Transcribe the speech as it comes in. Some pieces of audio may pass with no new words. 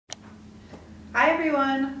Hi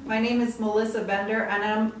everyone, my name is Melissa Bender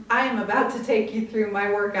and I am about to take you through my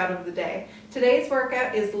workout of the day. Today's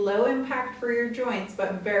workout is low impact for your joints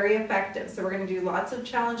but very effective. So we're going to do lots of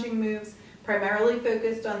challenging moves, primarily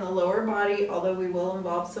focused on the lower body, although we will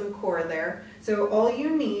involve some core there. So all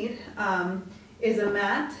you need is a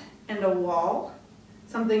mat and a wall,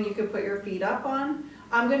 something you could put your feet up on.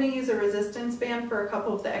 I'm going to use a resistance band for a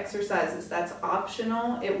couple of the exercises. That's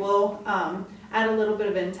optional. It will add a little bit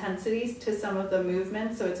of intensity to some of the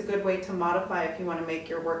movements, so it's a good way to modify if you want to make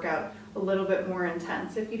your workout a little bit more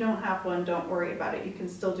intense. If you don't have one, don't worry about it. You can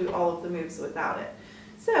still do all of the moves without it.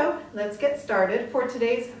 So let's get started. For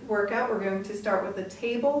today's workout, we're going to start with the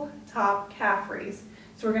tabletop calf raise.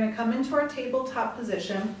 So we're going to come into our tabletop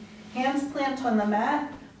position, hands plant on the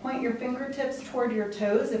mat. Point your fingertips toward your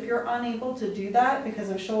toes. If you're unable to do that because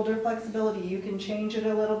of shoulder flexibility, you can change it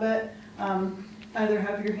a little bit. Either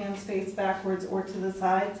have your hands face backwards or to the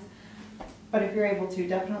sides. But if you're able to,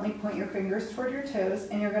 definitely point your fingers toward your toes,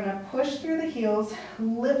 and you're going to push through the heels,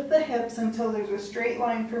 lift the hips until there's a straight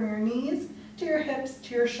line from your knees to your hips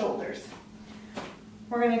to your shoulders.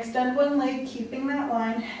 We're going to extend one leg, keeping that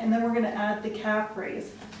line, and then we're going to add the calf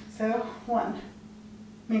raise. So 1.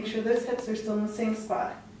 Make sure those hips are still in the same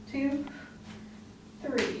spot. 2,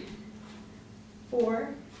 3, 4,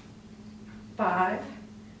 5,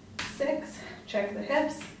 6, check the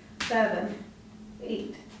hips, 7,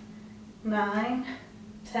 8, 9,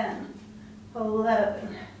 10,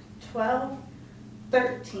 11, 12,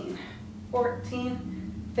 13,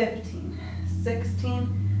 14, 15,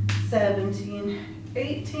 16, 17,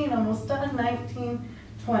 18, almost done, 19,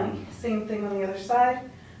 20. Same thing on the other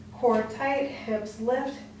side. Core tight, hips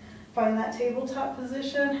lift. Find that tabletop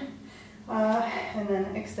position, and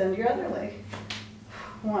then extend your other leg.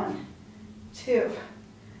 1, 2,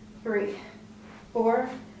 3, 4,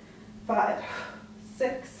 5,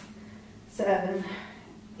 6, 7,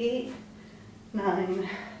 8, 9,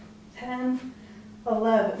 10,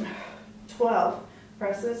 11, 12.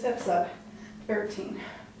 Press those hips up. 13,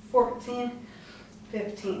 14,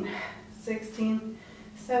 15, 16,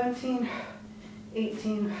 17,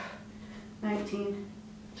 18, 19,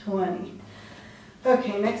 20.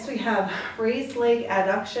 Okay, next we have raised leg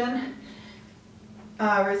adduction.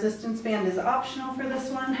 Resistance band is optional for this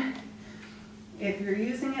one. If you're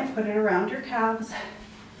using it, put it around your calves.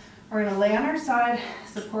 We're going to lay on our side,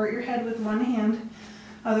 support your head with one hand,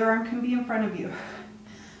 other arm can be in front of you.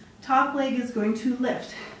 Top leg is going to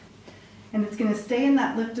lift, and it's going to stay in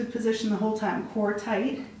that lifted position the whole time, core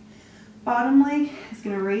tight. Bottom leg is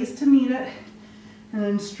going to raise to meet it, and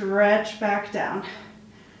then stretch back down.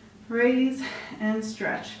 Raise and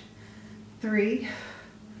stretch. 3,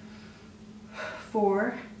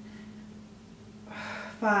 4,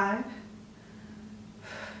 5,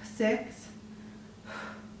 6,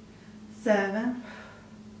 7,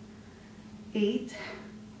 8,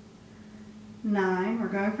 9, we're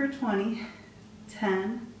going for 20,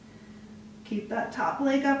 10, keep that top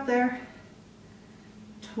leg up there,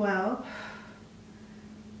 12,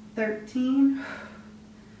 13,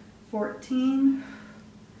 14,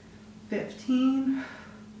 15,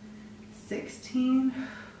 16,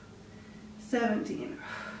 17,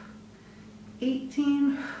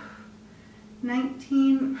 18,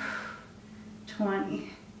 19,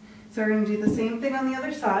 20. So we're going to do the same thing on the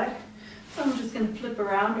other side. So I'm just going to flip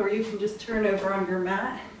around, or you can just turn over on your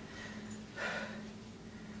mat.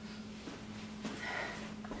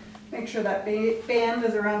 Make sure that band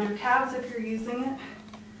is around your calves if you're using it.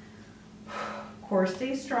 Core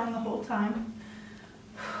stays strong the whole time.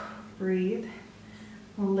 Breathe.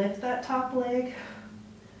 Lift that top leg.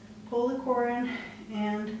 Pull the core in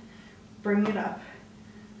and bring it up.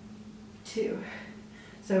 2.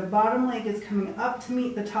 So bottom leg is coming up to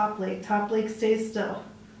meet the top leg. Top leg stays still.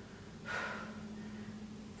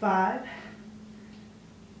 5,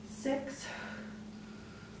 6,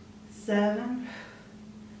 7,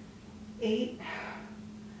 8,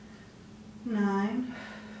 9,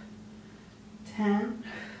 10,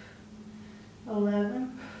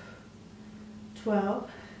 11, 12,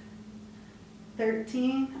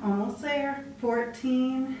 13, almost there,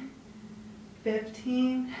 14,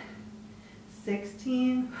 15,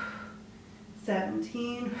 16,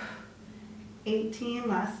 17, 18,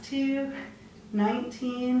 last 2,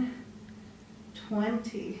 19,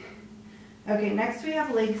 20. Okay, next we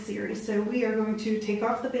have leg series. So we are going to take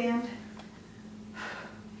off the band,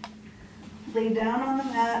 lay down on the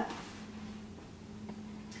mat.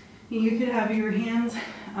 You could have your hands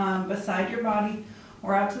beside your body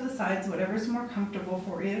or out to the sides, whatever's more comfortable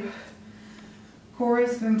for you. Core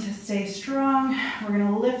is going to stay strong. We're going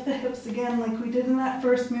to lift the hips again like we did in that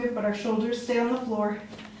first move, but our shoulders stay on the floor.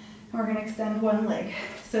 we're going to extend one leg.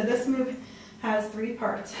 So this move has 3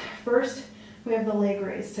 parts. First, we have the leg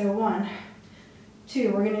raise. So 1,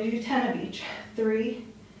 2, we're going to do 10 of each. 3,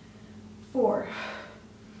 4,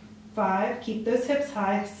 5, keep those hips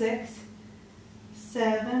high. 6,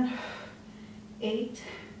 7, 8,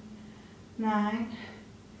 9,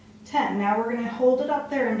 10. Now we're going to hold it up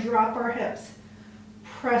there and drop our hips.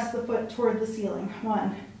 Press the foot toward the ceiling.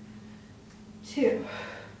 1, 2,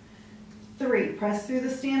 3. Press through the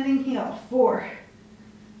standing heel. 4,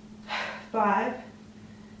 5,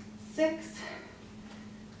 6,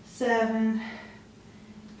 7,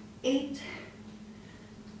 8,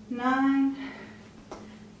 9,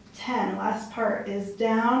 10. Last part is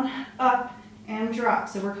down, up, and drop.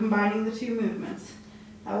 So we're combining the 2 movements.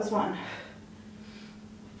 That was 1,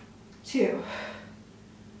 2,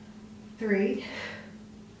 3,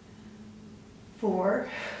 4,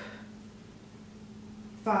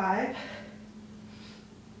 5,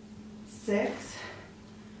 6,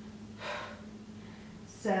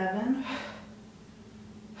 7,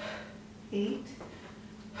 8,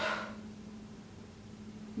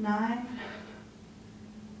 9,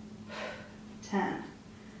 10.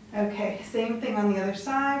 Okay, same thing on the other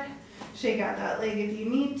side. Shake out that leg if you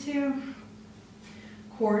need to.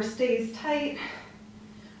 Core stays tight.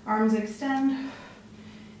 Arms extend.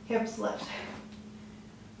 Hips lift.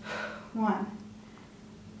 1,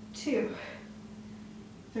 2,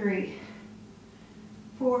 3,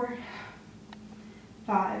 4,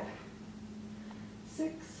 5,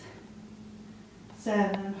 6,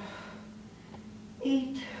 7,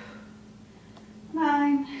 8,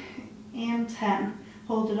 9, and 10.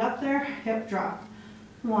 Hold it up there, hip drop.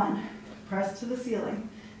 1, press to the ceiling.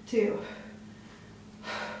 2,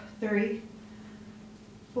 3,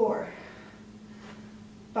 4,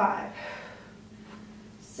 5,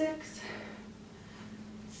 6,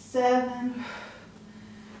 7,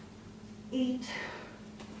 8,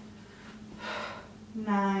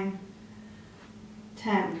 9,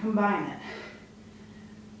 10. Combine it.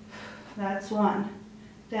 That's 1.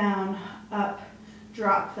 Down, up,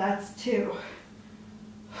 drop. That's 2.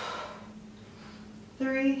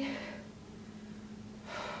 3,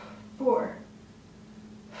 4,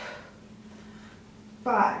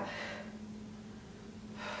 5,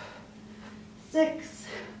 6,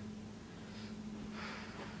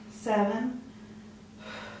 7,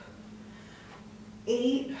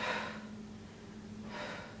 8,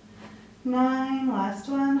 9, last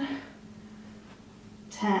one,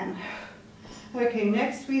 10. Okay,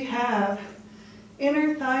 next we have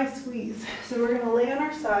inner thigh squeeze. So we're going to lay on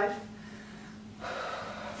our side.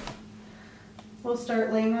 We'll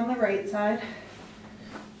start laying on the right side.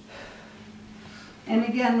 And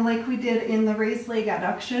again, like we did in the raised leg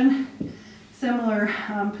adduction, similar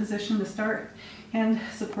position to start. Hand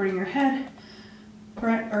supporting your head,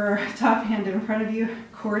 front or top hand in front of you,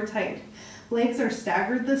 core tight. Legs are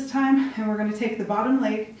staggered this time, and we're going to take the bottom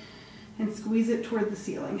leg and squeeze it toward the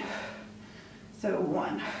ceiling. So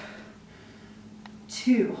 1,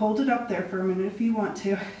 2, hold it up there for a minute if you want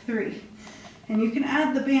to. 3, and you can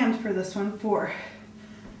add the band for this one. 4,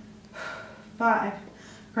 5,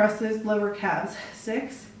 across those lower calves.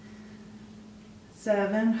 6,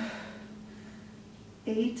 7,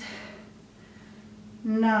 8,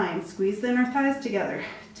 9, squeeze the inner thighs together.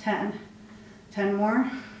 10, 10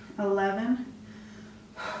 more. 11,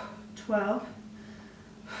 12,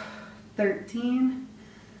 13,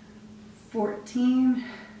 14,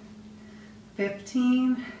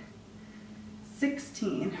 15,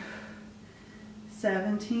 16,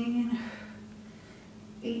 17,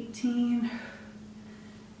 18,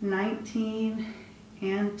 19,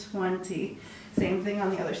 and 20. Same thing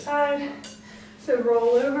on the other side. So roll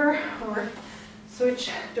over or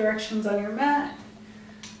switch directions on your mat.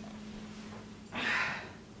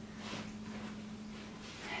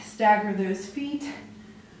 Stagger those feet.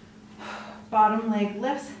 Bottom leg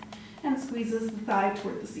lifts and squeezes the thigh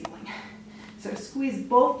toward the ceiling. So squeeze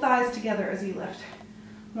both thighs together as you lift.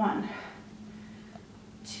 1,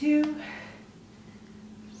 2,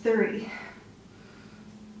 3,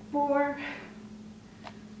 4,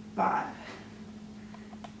 5,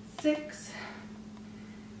 6,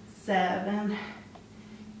 7,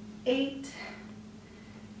 8,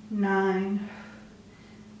 9,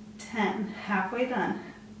 10. Halfway done.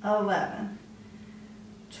 11,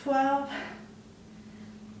 12,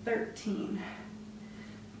 13,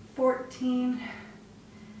 14,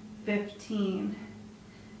 15,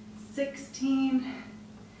 16,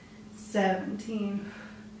 17,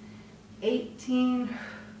 18,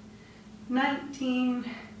 19,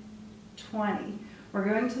 20. We're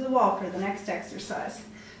going to the wall for the next exercise.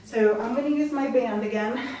 So I'm going to use my band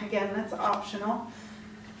again. Again, that's optional.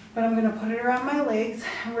 but I'm going to put it around my legs,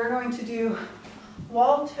 and we're going to do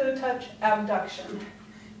wall toe touch abduction.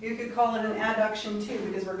 You could call it an adduction too,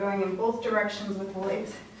 because we're going in both directions with the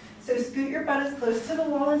legs. So scoot your butt as close to the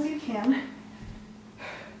wall as you can,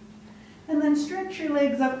 and then stretch your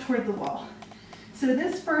legs up toward the wall. So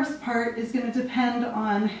this first part is going to depend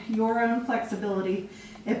on your own flexibility.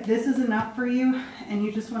 If this is enough for you and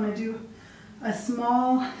you just want to do a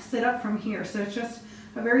small sit up from here, so it's just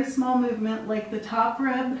a very small movement, like the top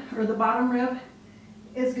rib or the bottom rib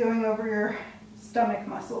is going over your stomach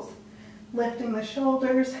muscles, lifting the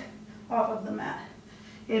shoulders off of the mat.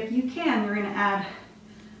 If you can, you're going to add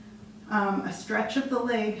a stretch of the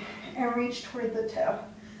leg and reach toward the toe.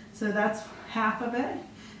 So that's half of it.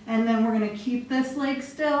 And then we're going to keep this leg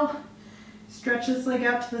still, stretch this leg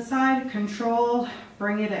out to the side, control,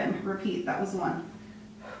 bring it in. Repeat, that was 1.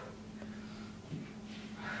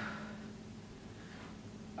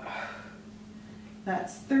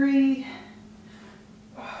 That's 3,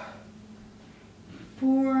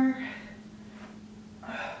 4,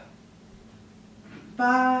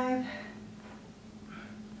 5,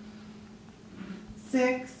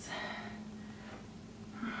 6,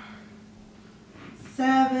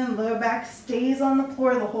 7, low back stays on the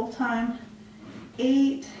floor the whole time,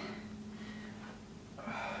 8,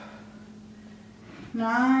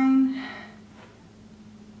 9,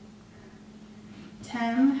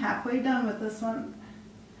 10, halfway done with this one,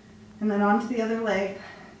 and then on to the other leg,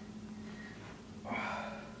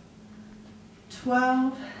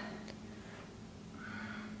 12,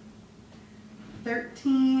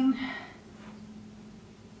 13,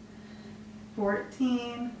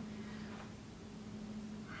 14,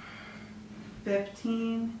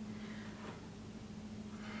 15,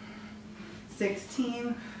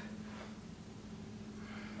 16,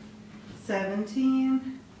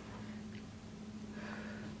 17,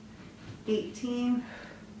 18,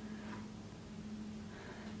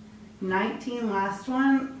 19, last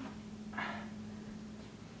one,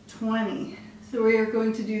 20. So we are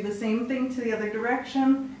going to do the same thing to the other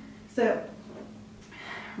direction. So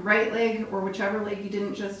right leg, or whichever leg you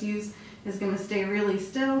didn't just use, is going to stay really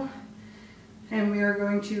still. And we are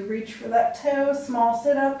going to reach for that toe, small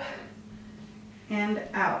sit up, and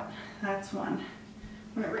out. That's 1.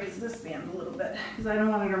 I'm going to raise this band a little bit because I don't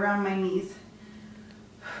want it around my knees.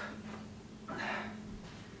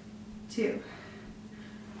 2.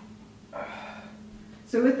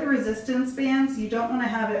 So with the resistance bands, you don't want to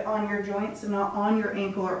have it on your joints and not on your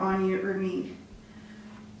ankle or on your knee.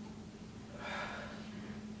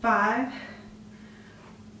 5,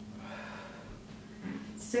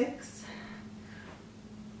 6,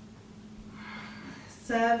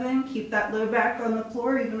 7, keep that low back on the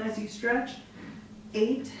floor even as you stretch.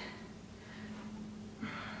 8,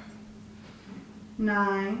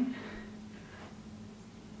 9,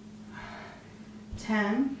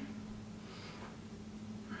 10,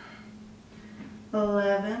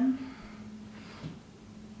 11,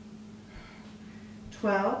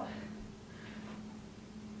 12,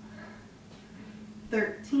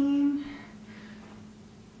 13,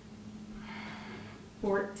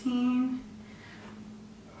 14,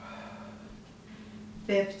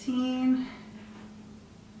 15,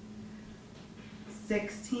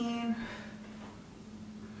 16,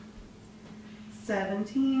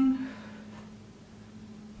 17,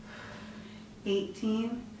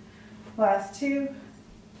 18, last 2,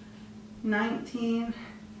 19,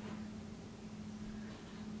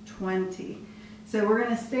 20. So we're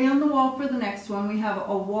going to stay on the wall for the next one. We have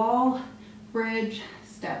a wall, bridge,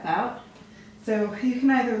 step out. So you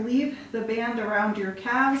can either leave the band around your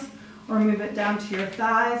calves or move it down to your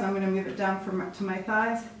thighs. I'm going to move it down to my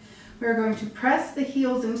thighs. We're going to press the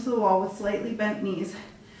heels into the wall with slightly bent knees.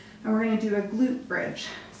 And we're going to do a glute bridge.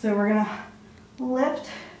 So we're going to lift,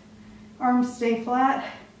 arms stay flat,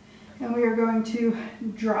 and we are going to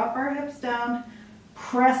drop our hips down,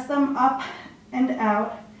 press them up and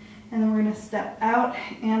out, and then we're going to step out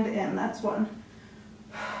and in. That's 1,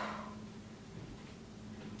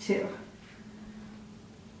 2,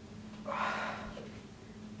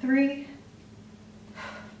 3,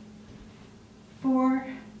 4,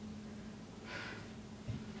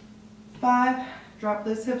 5, drop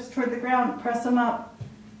those hips toward the ground, press them up,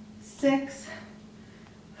 6,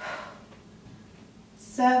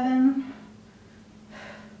 7,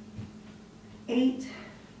 8,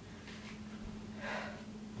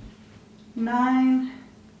 9,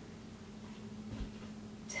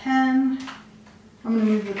 10. I'm going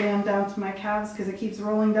to move the band down to my calves because it keeps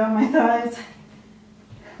rolling down my thighs.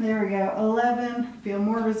 There we go. 11. Feel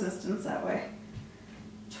more resistance that way.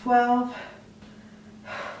 12,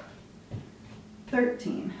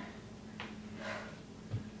 13,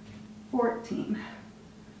 14,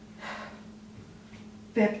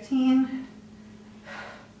 15,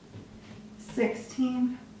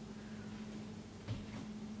 16,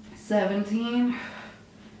 17,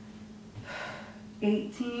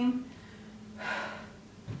 18,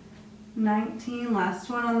 19, last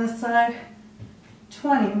one on this side,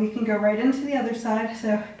 20. We can go right into the other side,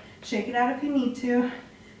 so shake it out if you need to, and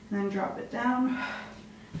then drop it down,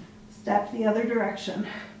 step the other direction.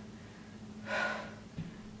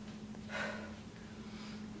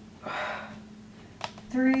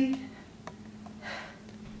 3,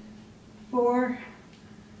 4,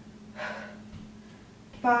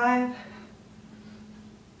 5,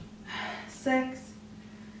 6,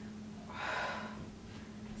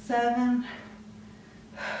 7,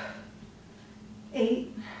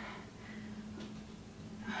 8,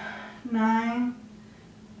 9,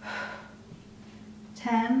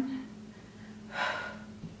 10,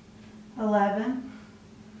 11,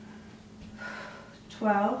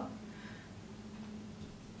 12,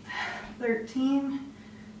 13,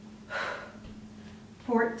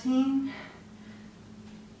 14,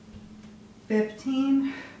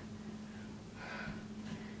 15,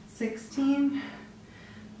 16,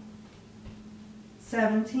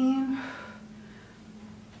 17,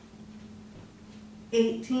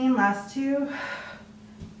 18, last two,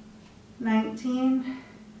 19,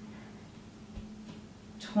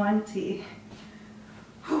 20.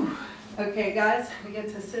 Whew. Okay guys, we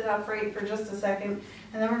get to sit upright for just a second,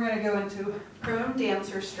 and then we're going to go into prone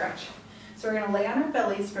dancer stretch. So we're going to lay on our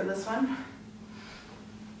bellies for this one.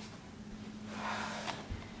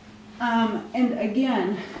 And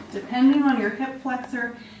again, depending on your hip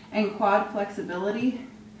flexor and quad flexibility,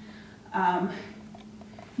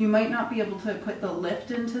 you might not be able to put the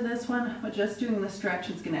lift into this one, but just doing the stretch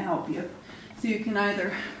is going to help you. So you can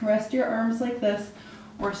either rest your arms like this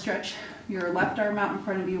or stretch your left arm out in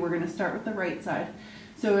front of you. We're going to start with the right side.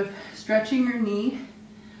 So if stretching your knee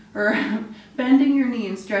or bending your knee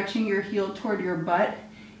and stretching your heel toward your butt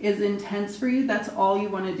is intense for you, that's all you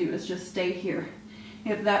want to do is just stay here.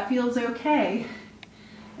 If that feels okay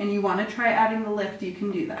and you want to try adding the lift, you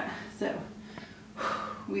can do that. So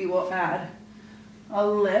we will add a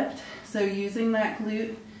lift. So using that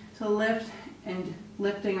glute to lift and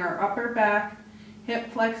lifting our upper back,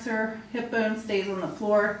 hip flexor, hip bone stays on the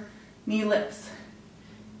floor, knee lifts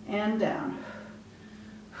and down.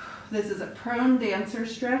 This is a prone dancer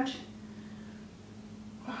stretch.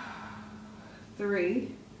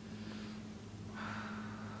 3,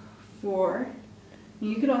 4.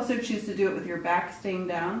 You could also choose to do it with your back staying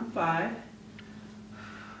down. 5,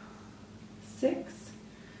 6,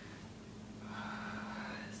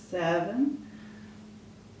 7,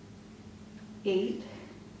 8,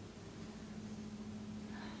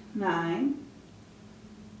 9,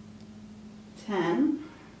 10,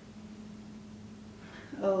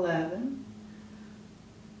 11,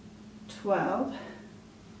 12,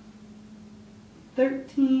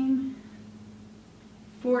 13,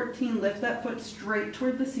 14, lift that foot straight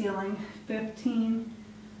toward the ceiling, 15,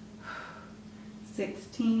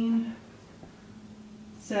 16,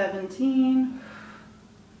 17,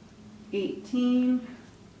 18,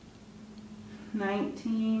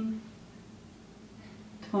 19,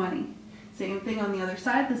 20. Same thing on the other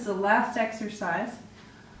side. This is the last exercise.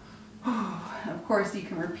 Of course, you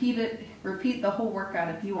can repeat the whole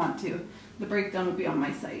workout if you want to. The breakdown will be on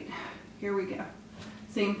my site. Here we go.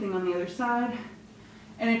 Same thing on the other side.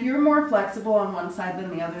 And if you're more flexible on one side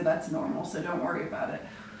than the other, that's normal, so don't worry about it.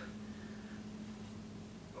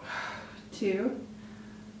 2,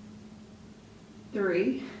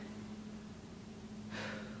 3,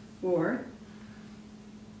 4,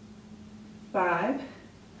 5,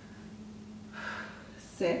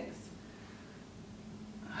 6,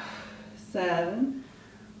 7,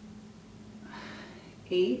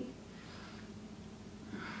 8,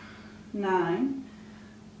 9,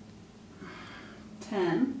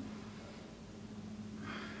 10,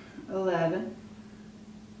 11,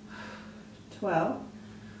 12,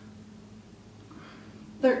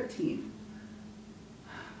 13,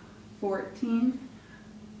 14,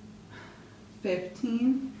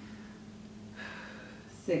 15,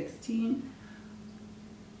 16,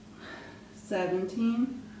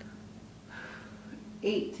 17,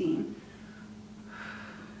 18,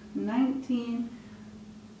 19,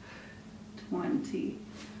 20.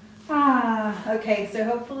 Okay, so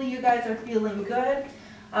hopefully you guys are feeling good.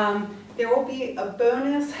 There will be a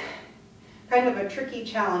bonus, kind of a tricky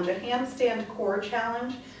challenge, a handstand core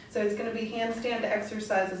challenge. So it's going to be handstand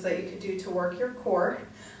exercises that you could do to work your core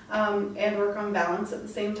and work on balance at the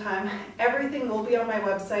same time. Everything will be on my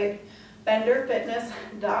website,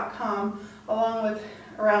 benderfitness.com, along with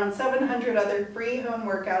around 700 other free home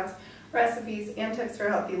workouts, recipes, and tips for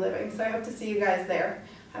healthy living. So I hope to see you guys there.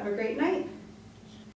 Have a great night.